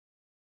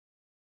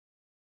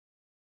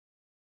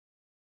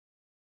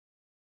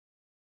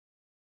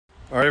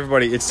All right,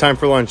 everybody, it's time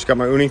for lunch. Got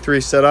my OONI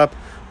 3 set up.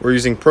 We're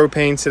using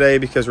propane today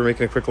because we're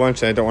making a quick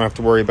lunch and I don't want to have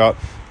to worry about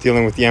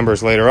dealing with the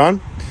embers later on.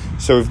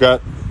 So we've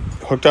got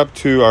hooked up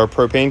to our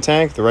propane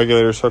tank. The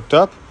regulator's hooked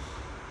up.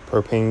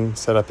 Propane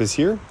setup is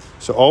here.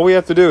 So all we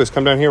have to do is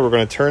come down here. We're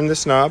going to turn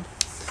this knob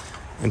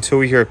until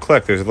we hear a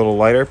click. There's a little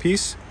lighter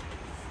piece.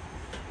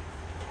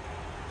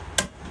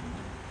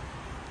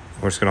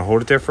 We're just going to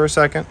hold it there for a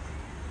second.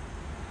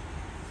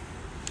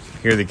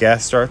 Hear the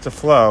gas start to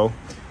flow.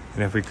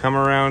 And if we come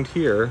around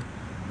here,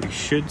 we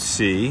should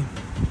see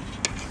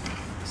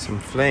some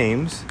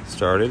flames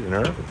started in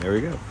our oven. There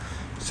we go.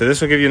 So this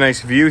will give you a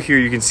nice view here.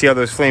 You can see how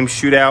those flames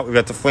shoot out. We've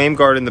got the flame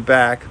guard in the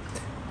back.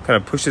 Kind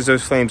of pushes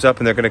those flames up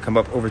and they're going to come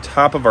up over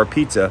top of our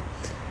pizza.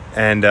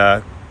 And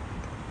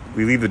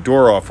we leave the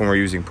door off when we're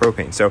using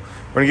propane. So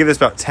we're going to give this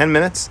about 10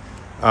 minutes.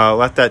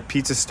 Let that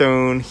pizza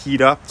stone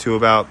heat up to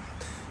about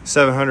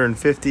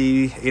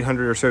 750,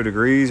 800 or so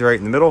degrees right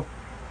in the middle.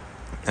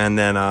 And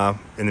then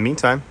in the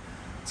meantime,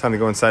 it's time to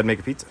go inside and make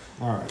a pizza.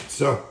 All right,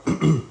 so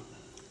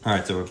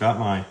I've got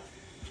my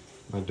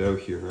dough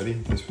here ready.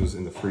 This was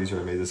in the freezer.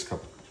 I made this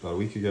about a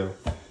week ago.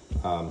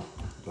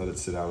 Let it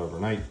sit out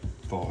overnight,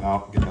 thaw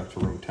out, get back to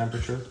room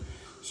temperature.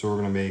 So we're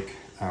gonna make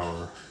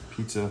our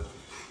pizza.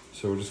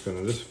 So we're just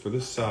gonna, for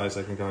this size,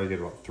 I can probably get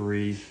about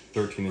 3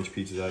 13-inch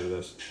pizzas out of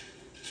this.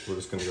 So we're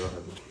just gonna go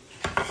ahead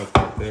and cut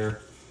that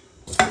there.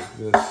 I'll take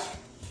this,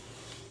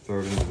 throw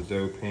it into the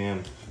dough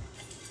pan,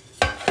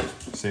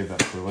 save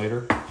that for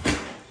later.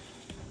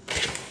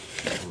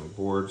 On the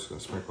board, just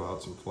gonna sprinkle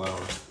out some flour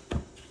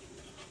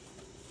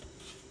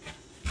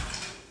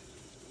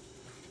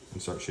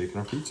and start shaking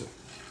our pizza.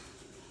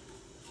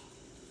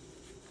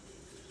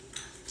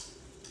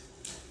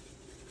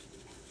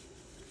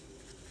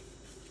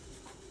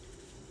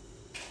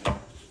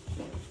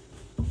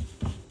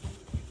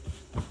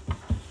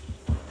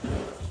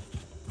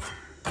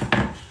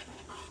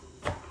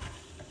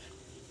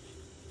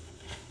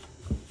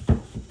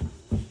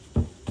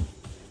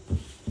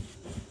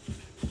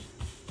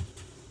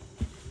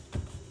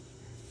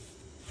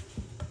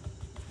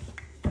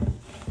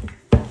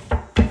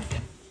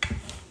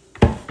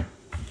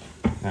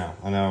 Now,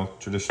 I know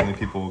traditionally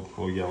people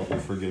will yell at me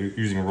for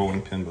using a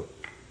rolling pin, but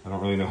I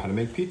don't really know how to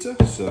make pizza,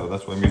 so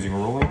that's why I'm using a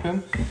rolling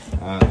pin.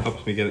 It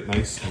helps me get it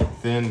nice and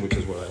thin, which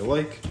is what I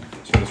like.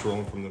 So just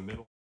rolling from the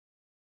middle.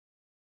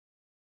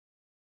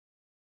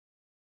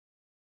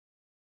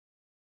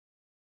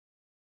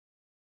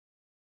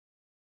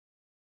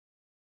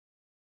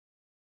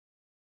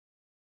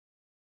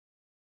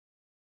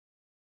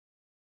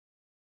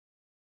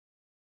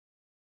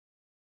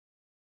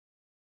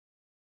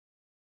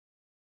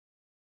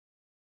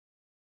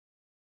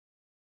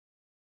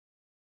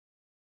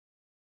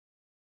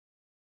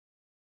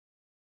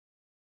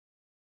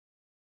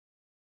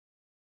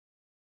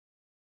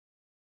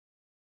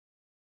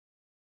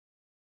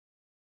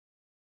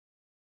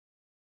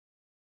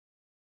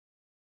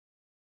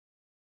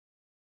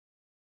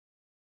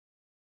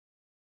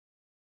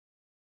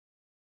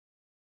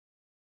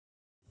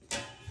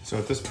 So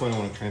at this point, I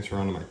want to transfer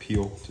onto my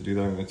peel. To do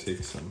that, I'm going to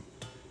take some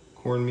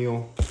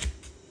cornmeal,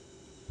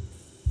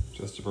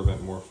 just to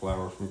prevent more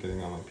flour from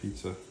getting on my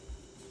pizza.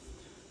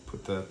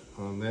 Put that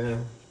on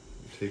there,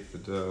 take the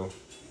dough.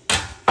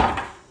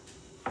 I'm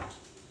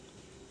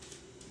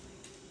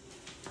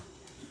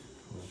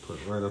going to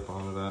put it right up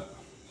onto that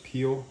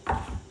peel.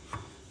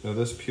 Now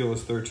this peel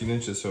is 13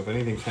 inches, so if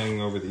anything's hanging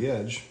over the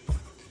edge,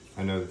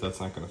 I know that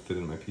that's not going to fit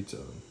in my pizza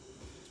oven.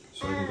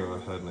 So I can go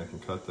ahead and I can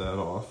cut that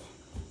off.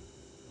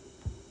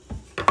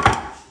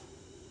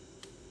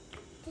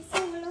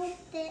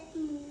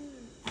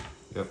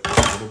 Yep,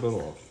 a little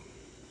bit off.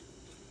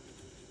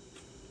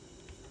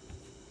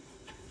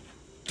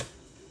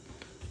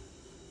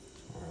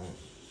 All right.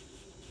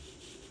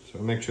 So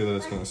make sure that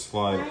it's going to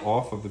slide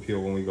off of the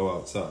peel when we go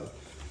outside.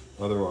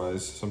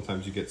 Otherwise,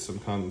 sometimes you get some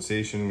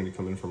condensation when you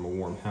come in from a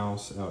warm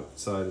house.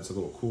 Outside, it's a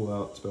little cool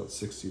out. It's about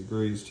 60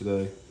 degrees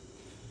today.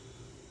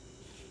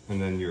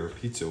 And then your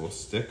pizza will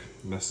stick,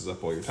 messes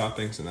up all your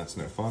toppings, and that's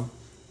no fun.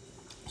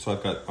 So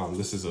I've got,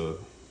 this is a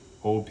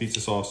old pizza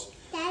sauce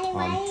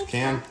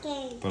can,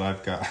 but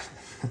I've got...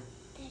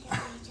 I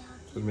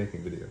was making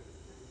a video.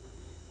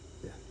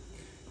 Yeah.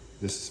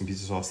 This is some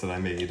pizza sauce that I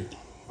made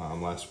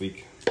last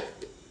week.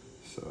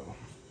 So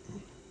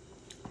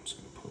I'm just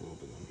gonna put a little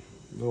bit in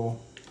the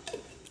middle.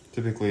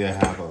 Typically I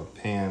have a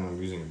pan,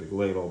 I'm using a big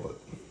ladle, but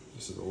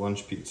this is a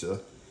lunch pizza.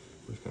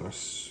 We're just gonna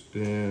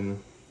spin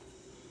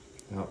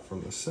out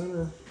from the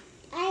center.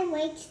 I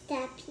like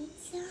that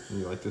pizza.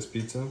 You like this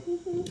pizza?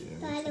 Mm-hmm. Yeah,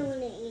 but I don't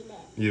want to eat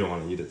it. You don't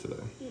want to eat it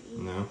today?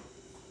 No?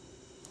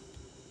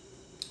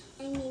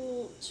 I'm going to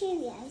eat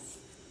Cheerios.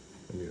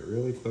 And get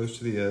really close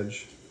to the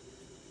edge.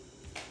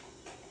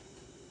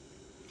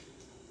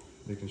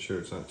 Making sure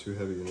it's not too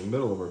heavy in the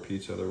middle of our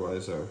pizza,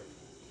 otherwise it'll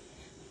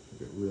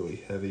get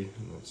really heavy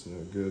and that's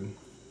no good.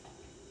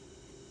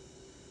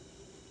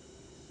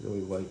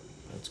 Really light,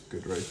 that's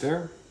good right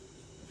there.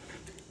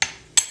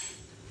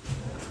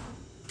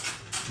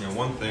 Now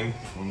one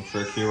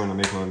trick here when I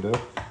make my own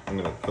dough, I'm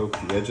going to poke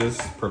the edges,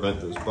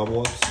 prevent those bubble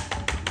ups.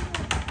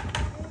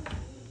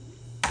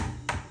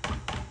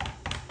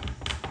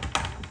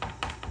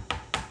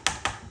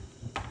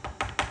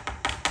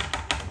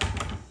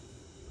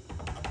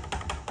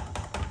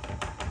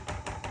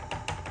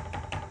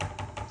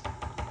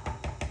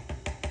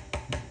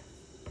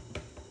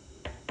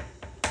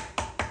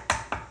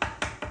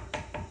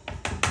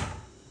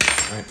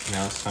 right,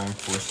 now it's time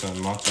for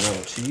some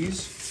mozzarella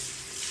cheese.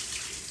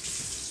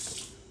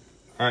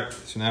 All right,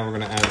 so now we're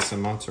gonna add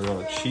some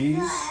mozzarella cheese.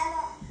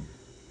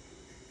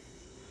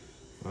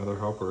 My other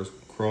helper is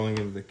crawling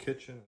into the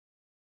kitchen.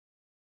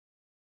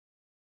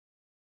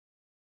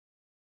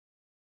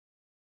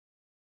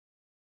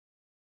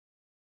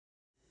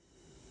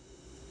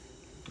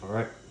 All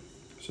right,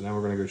 so now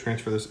we're gonna go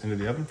transfer this into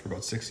the oven for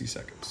about 60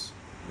 seconds.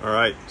 All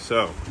right,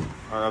 so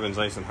our oven's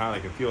nice and hot. I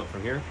can feel it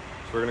from here.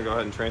 So we're gonna go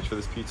ahead and transfer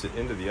this pizza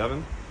into the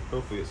oven.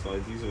 Hopefully it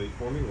slides easily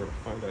for me. We're gonna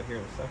find out here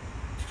in a second.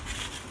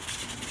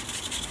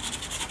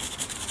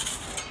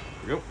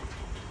 There we go.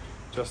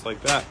 Just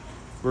like that.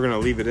 We're gonna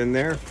leave it in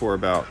there for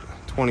about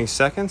 20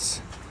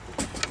 seconds.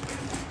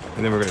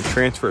 And then we're gonna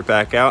transfer it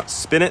back out,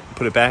 spin it,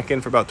 put it back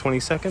in for about 20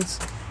 seconds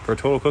for a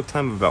total cook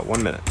time of about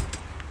 1 minute.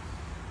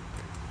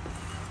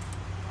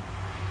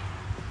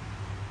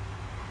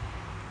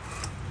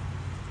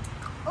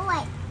 Oh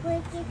wait,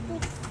 where did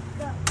this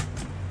go?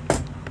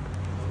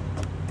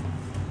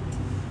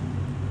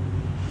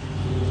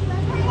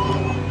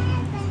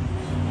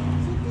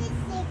 Keep it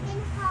thick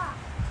and hot.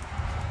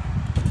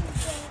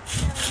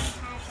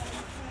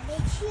 The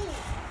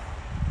cheese.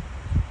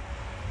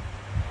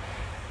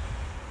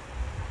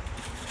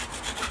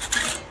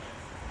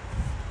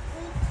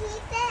 We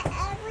keep it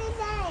every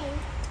day.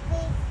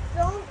 We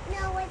don't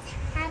know what's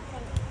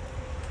happening.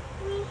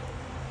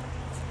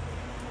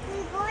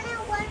 We're going to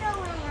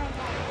Wonderland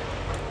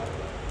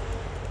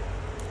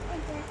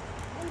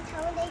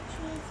until the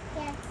cheese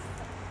gets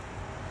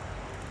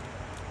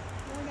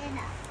loaded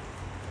up.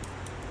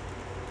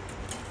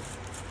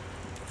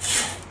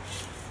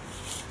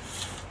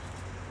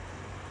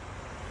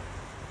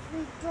 We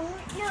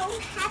don't know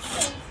what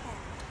happens.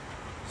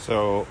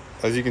 So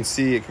as you can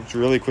see, it cooks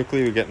really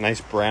quickly. We get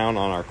nice brown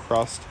on our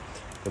crust.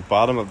 The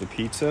bottom of the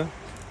pizza,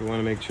 we want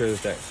to make sure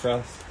that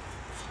crust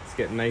is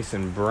getting nice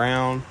and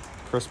brown,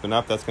 crisping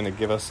up. That's going to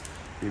give us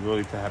the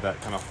ability to have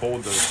that kind of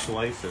hold those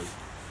slices.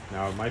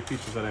 Now my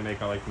pizzas that I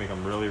like to make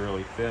them really,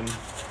 really thin.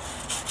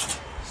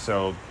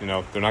 So, you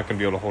know, they're not going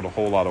to be able to hold a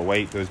whole lot of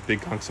weight. Those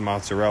big hunks of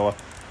mozzarella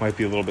might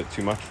be a little bit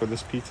too much for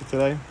this pizza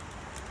today.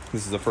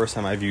 This is the first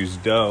time I've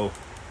used dough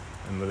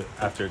and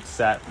after it's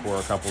sat for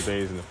a couple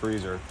days in the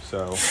freezer.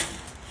 So,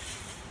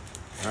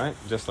 all right,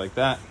 just like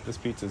that. This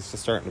pizza is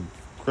just starting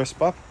to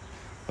crisp up.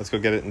 Let's go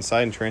get it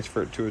inside and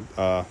transfer it to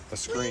a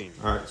screen.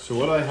 All right, so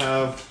what I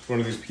have, one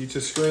of these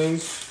pizza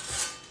screens.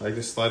 I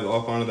just slide it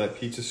off onto that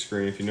pizza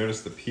screen. If you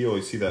notice the peel,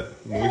 you see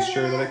that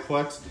moisture that it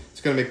collects?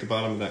 It's gonna make the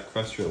bottom of that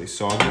crust really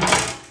soggy.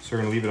 So we're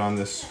gonna leave it on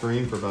this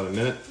screen for about a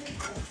minute.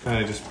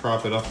 Kind of just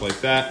prop it up like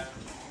that.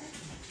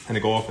 And to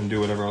go off and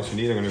do whatever else you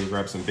need. I'm gonna go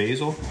grab some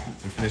basil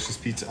and finish this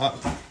pizza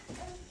up.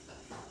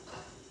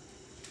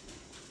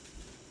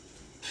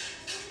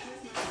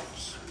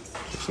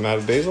 Some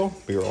added basil.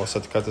 We are all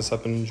set to cut this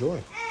up and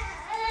enjoy.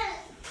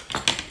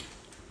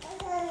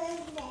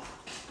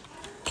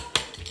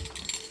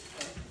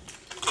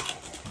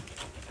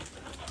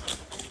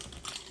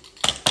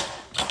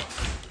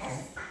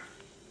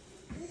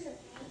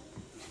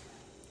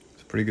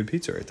 It's a pretty good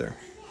pizza right there.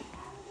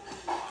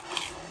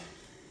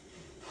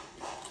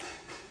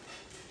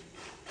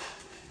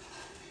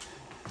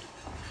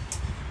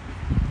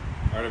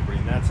 Alright everybody,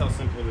 and that's how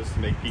simple it is to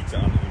make pizza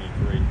on the OONI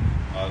 3.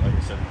 Like I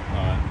said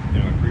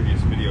in my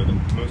previous video, the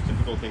most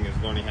difficult thing is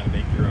learning how to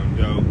make your own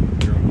dough,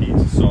 your own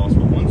pizza sauce.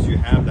 But once you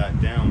have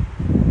that down,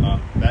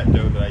 that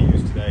dough that I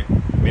used today,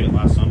 I made it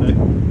last Sunday.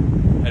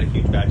 I had a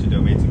huge batch of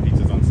dough, made some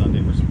pizzas on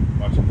Sunday for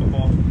watching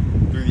football.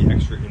 Threw the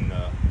extra in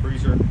the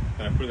freezer.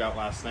 Then I put it out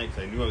last night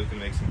because I knew I was going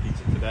to make some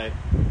pizza today.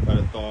 Let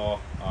it thaw,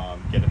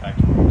 get it back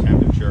to room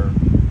temperature,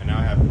 and now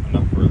I have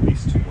enough for at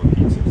least 2 more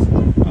pizzas.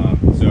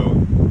 So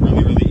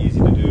really, really easy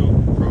to do.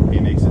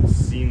 Propane makes it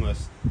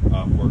seamless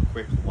for a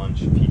quick lunch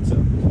pizza.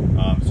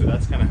 So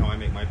that's kind of how I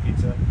make my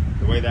pizza.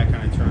 The way that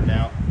kind of turned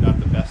out, not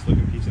the best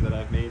looking pizza that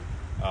I've made,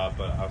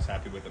 but I was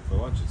happy with it for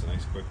lunch. It's a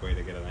nice quick way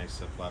to get a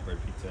nice flatbread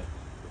pizza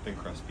or thin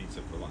crust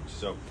pizza for lunch.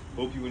 So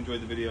hope you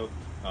enjoyed the video.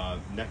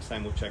 Next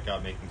time we'll check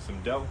out making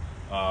some dough.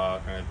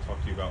 Kind of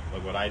talk to you about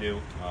what I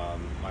do,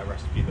 my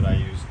recipe that I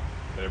use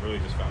that I really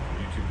just found from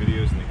YouTube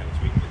videos, and they kind of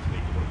tweak it to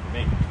make it work for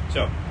me.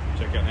 So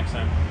check out next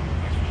time.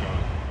 Thanks for